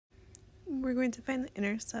We're going to find the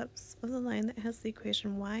intercepts of the line that has the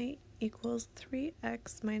equation y equals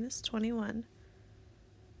 3x minus 21.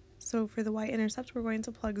 So for the y-intercept, we're going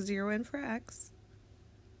to plug 0 in for x.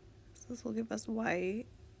 So this will give us y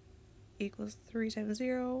equals 3 times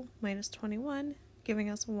 0 minus 21, giving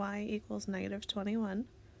us y equals negative 21.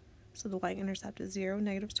 So the y-intercept is 0,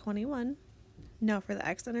 negative 21. Now for the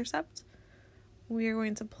x-intercept, we are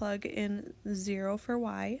going to plug in 0 for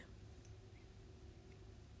y,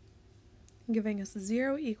 giving us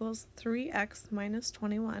 0 equals 3x minus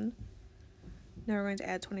 21. Now we're going to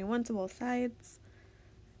add 21 to both sides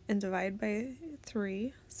and divide by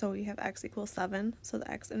 3, so we have x equals 7, so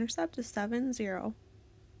the x-intercept is 7, 0.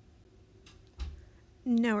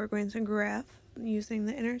 Now we're going to graph using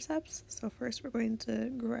the intercepts. So first we're going to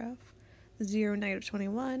graph 0, negative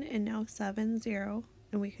 21, and now 7, 0,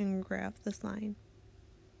 and we can graph this line.